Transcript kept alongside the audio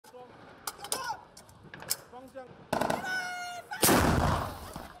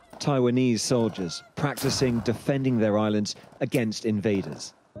Taiwanese soldiers practicing defending their islands against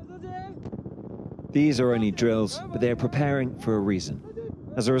invaders. These are only drills, but they are preparing for a reason.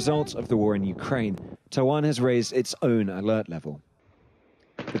 As a result of the war in Ukraine, Taiwan has raised its own alert level.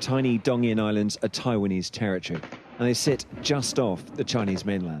 The tiny Dongyan Islands are Taiwanese territory, and they sit just off the Chinese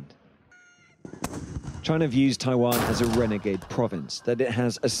mainland. China views Taiwan as a renegade province, that it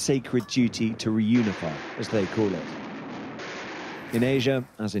has a sacred duty to reunify, as they call it. In Asia,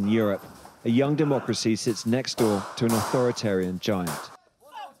 as in Europe, a young democracy sits next door to an authoritarian giant.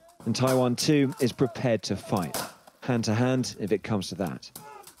 And Taiwan, too, is prepared to fight, hand to hand, if it comes to that.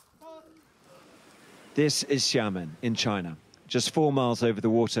 This is Xiamen in China, just 4 miles over the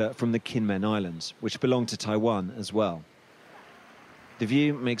water from the Kinmen Islands, which belong to Taiwan as well. The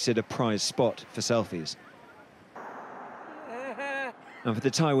view makes it a prized spot for selfies. And for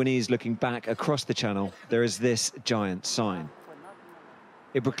the Taiwanese looking back across the channel, there is this giant sign.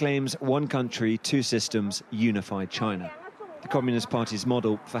 It proclaims one country, two systems, unified China, the Communist Party's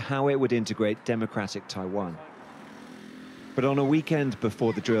model for how it would integrate democratic Taiwan. But on a weekend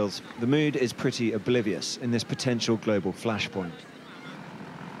before the drills, the mood is pretty oblivious in this potential global flashpoint.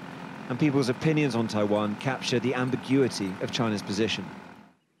 And people's opinions on Taiwan capture the ambiguity of China's position.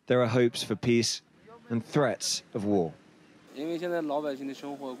 There are hopes for peace and threats of war. 因为现在老百姓的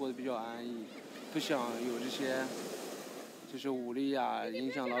生活过得比较安逸，不想有这些就是武力啊影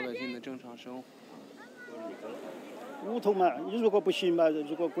响老百姓的正常生活。乌统嘛，你如果不行嘛，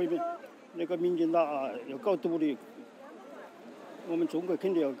如果国民那个民进党啊要搞独立，我们中国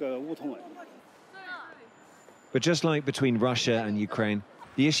肯定要搞乌统啊。But just like between Russia and Ukraine,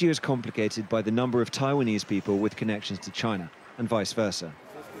 the issue is complicated by the number of Taiwanese people with connections to China, and vice versa.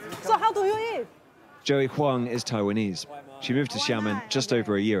 So how do you eat? Joey Huang is Taiwanese. She moved to Xiamen just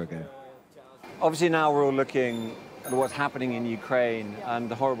over a year ago. Obviously now we're all looking at what's happening in Ukraine and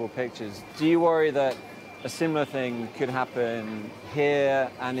the horrible pictures. Do you worry that a similar thing could happen here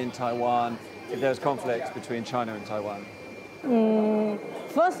and in Taiwan if there's conflict between China and Taiwan?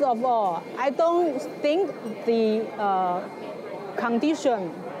 First of all, I don't think the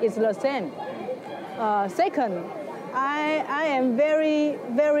condition is the same. Second, I am very,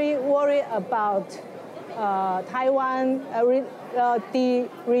 very worried about Taiwan, the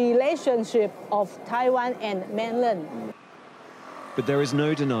relationship of Taiwan and mainland. But there is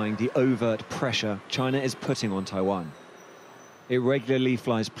no denying the overt pressure China is putting on Taiwan. It regularly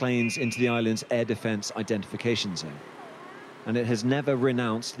flies planes into the island's air defense identification zone. And it has never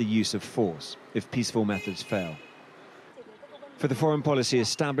renounced the use of force if peaceful methods fail. For the foreign policy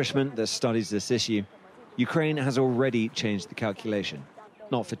establishment that studies this issue, Ukraine has already changed the calculation,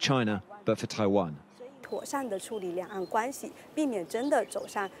 not for China, but for Taiwan. 妥善的处理两岸关系，避免真的走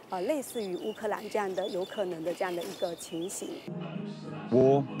上类似于乌克兰这样的有可能的这样的一个情形。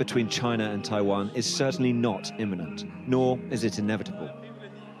War between China and Taiwan is certainly not imminent, nor is it inevitable.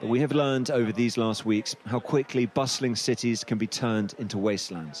 But we have learned over these last weeks how quickly bustling cities can be turned into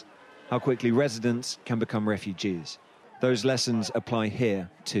wastelands, how quickly residents can become refugees. Those lessons apply here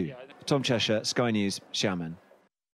too. Tom Cheshire, Sky News, Xiamen.